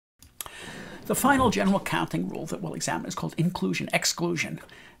The final general counting rule that we'll examine is called inclusion-exclusion,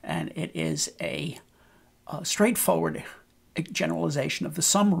 and it is a straightforward generalization of the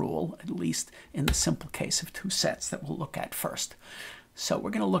sum rule, at least in the simple case of two sets that we'll look at first. So we're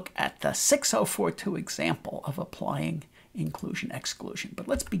going to look at the 6042 example of applying inclusion-exclusion. But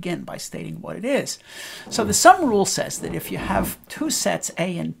let's begin by stating what it is. So the sum rule says that if you have two sets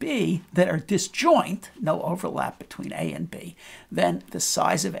A and B that are disjoint, no overlap between A and B, then the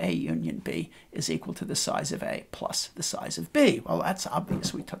size of A union B is equal to the size of A plus the size of B. Well, that's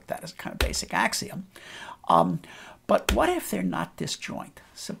obvious. We took that as a kind of basic axiom. But what if they're not disjoint?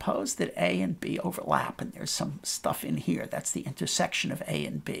 Suppose that A and B overlap, and there's some stuff in here. That's the intersection of A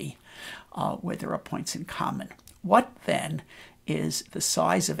and B, where there are points in common. What then is the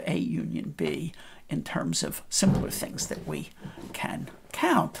size of A union B in terms of simpler things that we can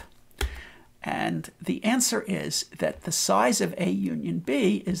count? And the answer is that the size of A union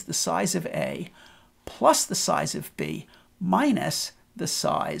B is the size of A plus the size of B minus the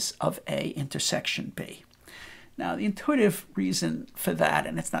size of A intersection B. Now, the intuitive reason for that,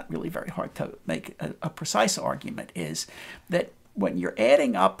 and it's not really very hard to make a precise argument, is that when you're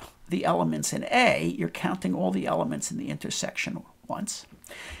adding up the elements in A, you're counting all the elements in the intersection once.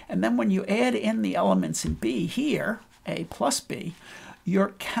 And then when you add in the elements in B here, A plus B,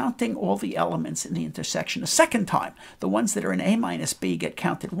 you're counting all the elements in the intersection a second time. The ones that are in A minus B get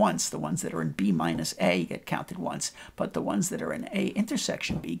counted once. The ones that are in B minus A get counted once. But the ones that are in A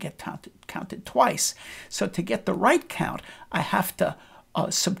intersection B get counted twice. So to get the right count, I have to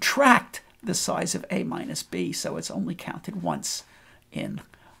subtract the size of A minus B, so it's only counted once in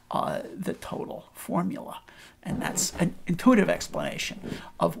the total formula. And that's an intuitive explanation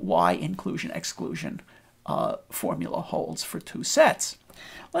of why inclusion-exclusion formula holds for two sets.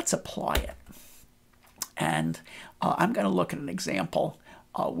 Let's apply it. And I'm going to look at an example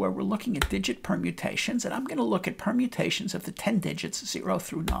where we're looking at digit permutations, and I'm going to look at permutations of the 10 digits, 0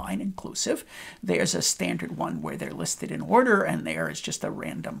 through 9 inclusive. There's a standard one where they're listed in order, and there is just a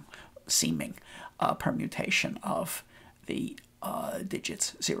random seeming permutation of the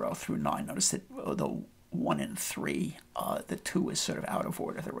digits 0 through 9. Notice that the 1 and 3, the 2 is sort of out of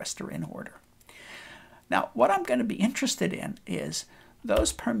order, the rest are in order. Now, what I'm going to be interested in is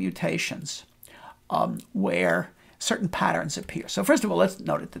those permutations where certain patterns appear. So first of all, let's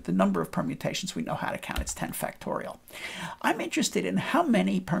note that the number of permutations we know how to count. It's 10 factorial. I'm interested in how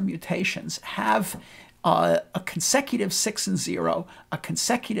many permutations have a consecutive 6 and 0, a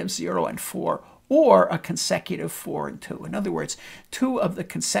consecutive 0 and 4, or a consecutive 4 and 2. In other words, two of the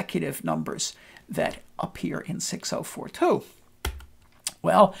consecutive numbers that appear in 6042.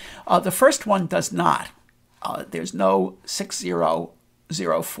 Well, the first one does not. There's no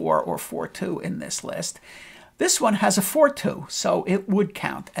 6004 or 42 in this list. This one has a 42, so it would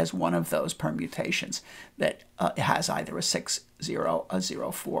count as one of those permutations that has either a 60,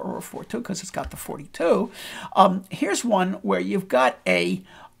 a 04, or a 42 because it's got the 42. Here's one where you've got a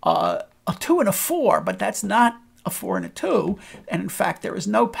 2 and a 4, but that's not a 4 and a 2. And in fact, there is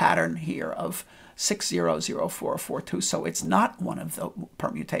no pattern here of 6004 or 42, so it's not one of the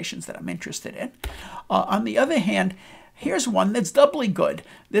permutations that I'm interested in. On the other hand, here's one that's doubly good.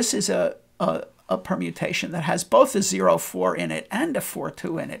 This is a permutation that has both a 04 in it and a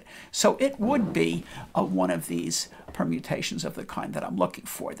 42 in it. So it would be one of these permutations of the kind that I'm looking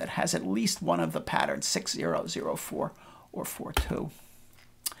for that has at least one of the patterns 6004 or 42.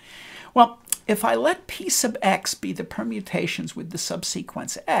 Well, if I let P sub x be the permutations with the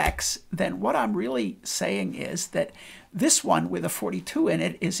subsequence x, then what I'm really saying is that this one with a 42 in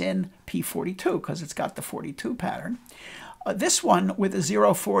it is in P42 because it's got the 42 pattern. This one with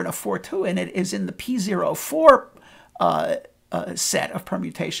a 04 and a 42 in it is in the P04 set of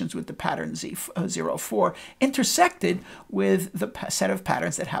permutations with the pattern Z04 intersected with the set of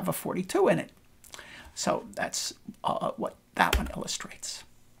patterns that have a 42 in it. So that's what that one illustrates.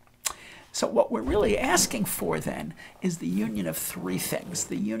 So what we're really asking for then is the union of three things,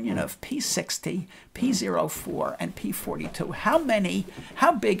 the union of P60, P04, and P42.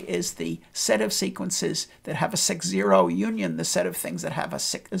 How big is the set of sequences that have a 60 union the set of things that have a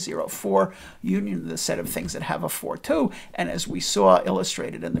 04 union the set of things that have a 42? And as we saw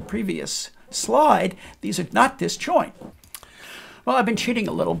illustrated in the previous slide, these are not disjoint. Well, I've been cheating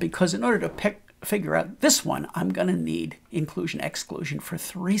a little because in order to figure out this one, I'm going to need inclusion-exclusion for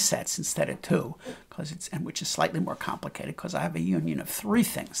 3 sets instead of 2, which is slightly more complicated because I have a union of 3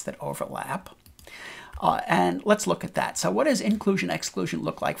 things that overlap. And let's look at that. So what does inclusion-exclusion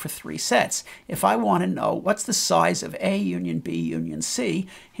look like for 3 sets? If I want to know what's the size of A union B union C,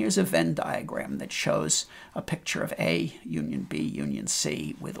 here's a Venn diagram that shows a picture of A union B union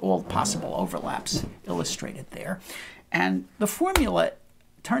C with all possible overlaps illustrated there. And the formula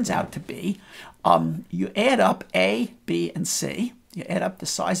turns out to be you add up A, B, and C. You add up the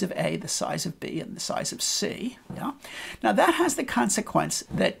size of A, the size of B, and the size of C. Yeah? Now that has the consequence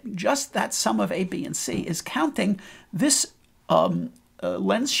that just that sum of A, B, and C is counting this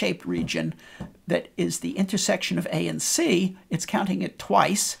lens-shaped region that is the intersection of A and C. It's counting it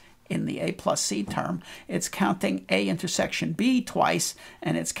twice in the A plus C term. It's counting A intersection B twice,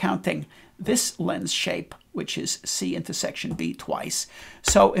 and it's counting this lens shape, which is C intersection B twice.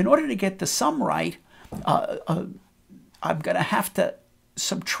 So in order to get the sum right, I'm going to have to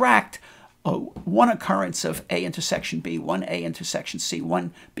subtract one occurrence of A intersection B, one A intersection C,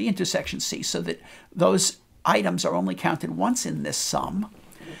 one B intersection C, so that those items are only counted once in this sum.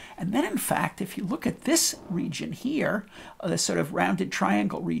 And then, in fact, if you look at this region here, this sort of rounded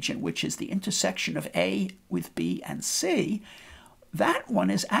triangle region, which is the intersection of A with B and C, that one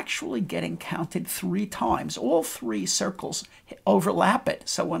is actually getting counted 3 times. All 3 circles overlap it.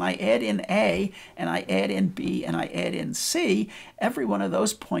 So when I add in A, and I add in B, and I add in C, every one of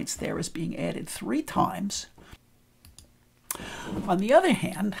those points there is being added 3 times. On the other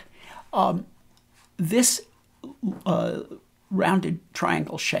hand, this rounded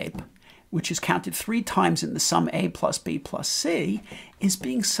triangle shape, which is counted 3 times in the sum A plus B plus C, is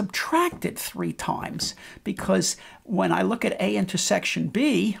being subtracted 3 times, because when I look at A intersection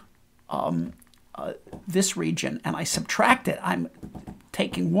B, this region, and I subtract it, I'm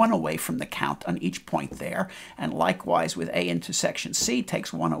taking 1 away from the count on each point there. And likewise with A intersection C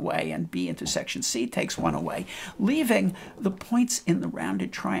takes 1 away, and B intersection C takes 1 away, leaving the points in the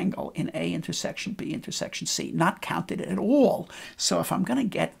rounded triangle in A intersection B intersection C not counted at all. So if I'm going to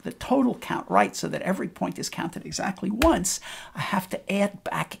get the total count right so that every point is counted exactly once, I have to add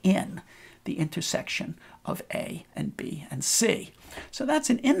back in the intersection of A and B and C. So that's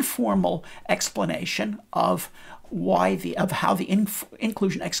an informal explanation of how the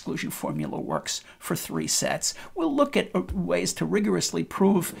inclusion-exclusion formula works for 3 sets. We'll look at ways to rigorously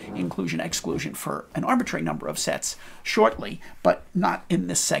prove inclusion-exclusion for an arbitrary number of sets shortly, but not in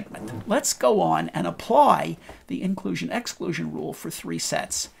this segment. Let's go on and apply the inclusion-exclusion rule for 3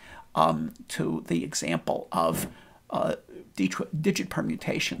 sets to the example of digit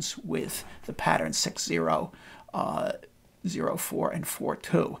permutations with the pattern 6, 0, 0, 4, and 4,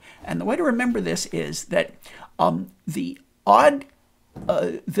 2. And the way to remember this is that the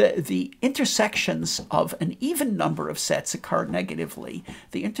intersections of an even number of sets occur negatively.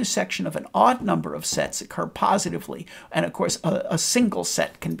 The intersection of an odd number of sets occur positively. And of course, a single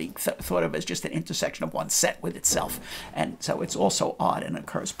set can be thought of as just an intersection of one set with itself. And so it's also odd and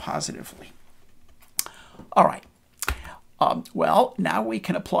occurs positively. All right. Well, now we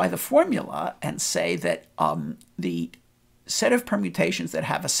can apply the formula and say that the set of permutations that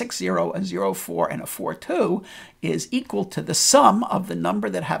have a 6, 0, a 0, 4, and a 4, 2 is equal to the sum of the number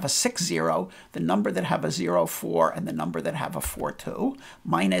that have a 6, 0, the number that have a 0, 4, and the number that have a 4, 2,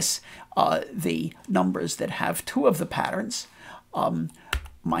 minus the numbers that have 2 of the patterns,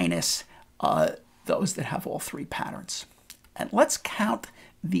 minus those that have all 3 patterns. And let's count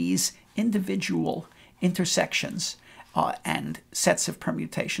these individual intersections and sets of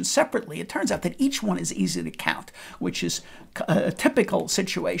permutations separately. It turns out that each one is easy to count, which is a typical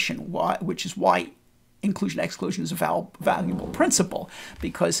situation, which is why inclusion-exclusion is a valuable principle,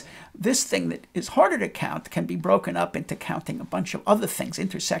 because this thing that is harder to count can be broken up into counting a bunch of other things,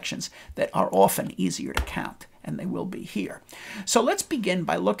 intersections, that are often easier to count, and they will be here. So let's begin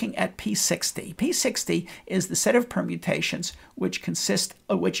by looking at P60. P60 is the set of permutations which consist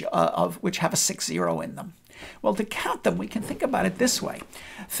of which have a 6, 0 in them. Well, to count them, we can think about it this way.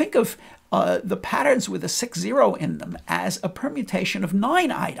 Think of the patterns with a 6, 0 in them as a permutation of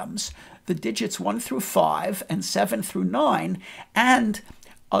 9 items, the digits 1 through 5 and 7 through 9, and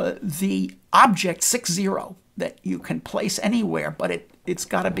the object 6, 0 that you can place anywhere, but it's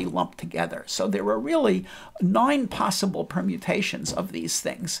got to be lumped together. So there are really 9 possible permutations of these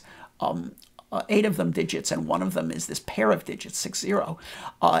things. 8 of them digits, and 1 of them is this pair of digits, 6, 0.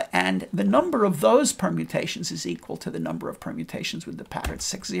 And the number of those permutations is equal to the number of permutations with the pattern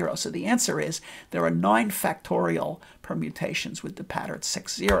 6, 0. So the answer is there are 9 factorial permutations with the pattern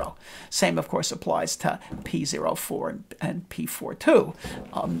 6, 0. Same, of course, applies to P04 and P42.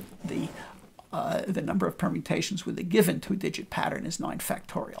 The number of permutations with a given 2-digit pattern is 9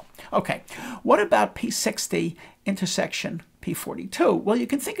 factorial. Okay, what about P60 intersection P42. Well, you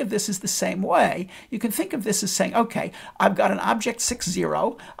can think of this as the same way. You can think of this as saying, okay, I've got an object 60,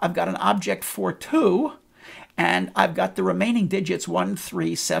 I've got an object 42, and I've got the remaining digits 1,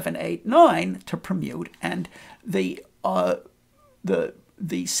 3, 7, 8, 9 to permute, and the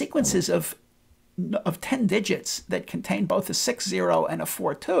sequences of 10 digits that contain both a 60 and a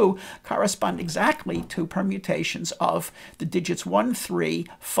 42 correspond exactly to permutations of the digits 1, 3,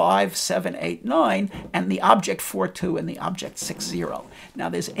 5, 7, 8, 9, and the object 42 and the object 60. Now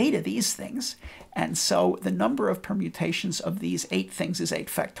there's 8 of these things, and so the number of permutations of these 8 things is 8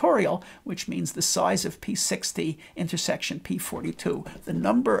 factorial, which means the size of P60 intersection P42. The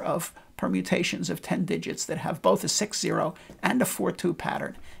number of permutations of 10 digits that have both a 60 and a 42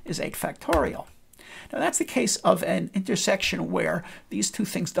 pattern is 8 factorial. Now that's the case of an intersection where these two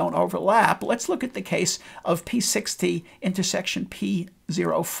things don't overlap. Let's look at the case of P60 intersection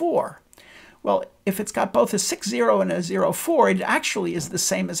P04. Well, if it's got both a 60 and a 04, it actually is the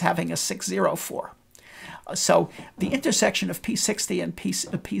same as having a 604. So the intersection of P60 and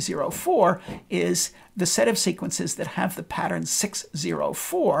P04 is the set of sequences that have the pattern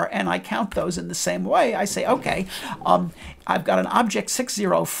 604, and I count those in the same way. I say, okay, I've got an object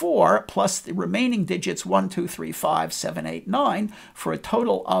 604 plus the remaining digits 1, 2, 3, 5, 7, 8, 9 for a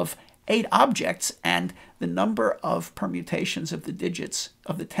total of 8 objects, and the number of permutations of the digits,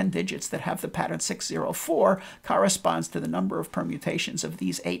 of the 10 digits that have the pattern 604 corresponds to the number of permutations of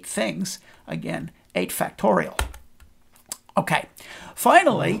these 8 things, again, 8 factorial. Okay,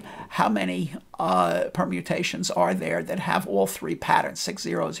 finally, how many permutations are there that have all 3 patterns,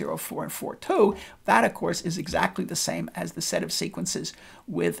 60, 04, and 42? That, of course, is exactly the same as the set of sequences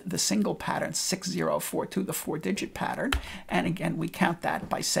with the single pattern 6042, the 4-digit pattern. And again, we count that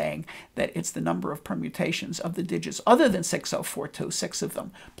by saying that it's the number of permutations of the digits other than 6042, 6 of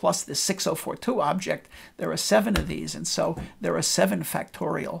them, plus the 6042 object. There are 7 of these, and so there are 7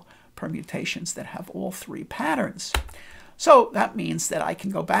 factorial permutations that have all 3 patterns. So that means that I can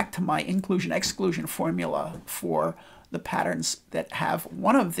go back to my inclusion-exclusion formula for the patterns that have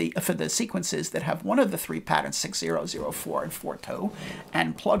one of the, for the sequences that have one of the 3 patterns, 60, 04, and 42,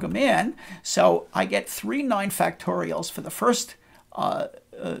 and plug them in. So I get 3 9 factorials for the first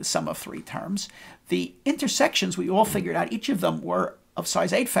sum of 3 terms. The intersections, we all figured out, each of them were of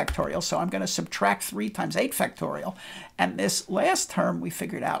size 8 factorial, so I'm going to subtract 3 times 8 factorial. And this last term we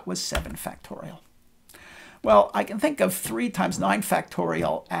figured out was 7 factorial. Well, I can think of 3 times 9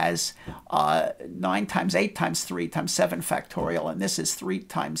 factorial as 9 times 8 times 3 times 7 factorial, and this is 3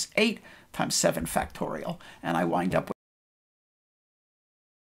 times 8 times 7 factorial, and I wind up with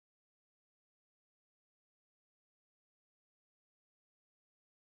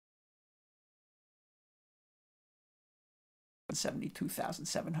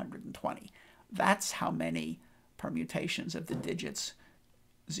 72,720. That's how many permutations of the digits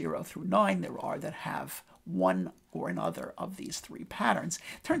 0 through 9 there are that have one or another of these 3 patterns.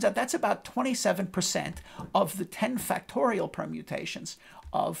 Turns out that's about 27% of the 10 factorial permutations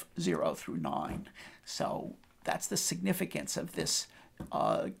of 0 through 9. So that's the significance of this,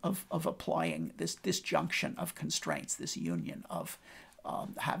 of applying this disjunction of constraints, this union of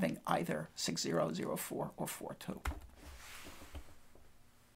having either 60, 04, or 42.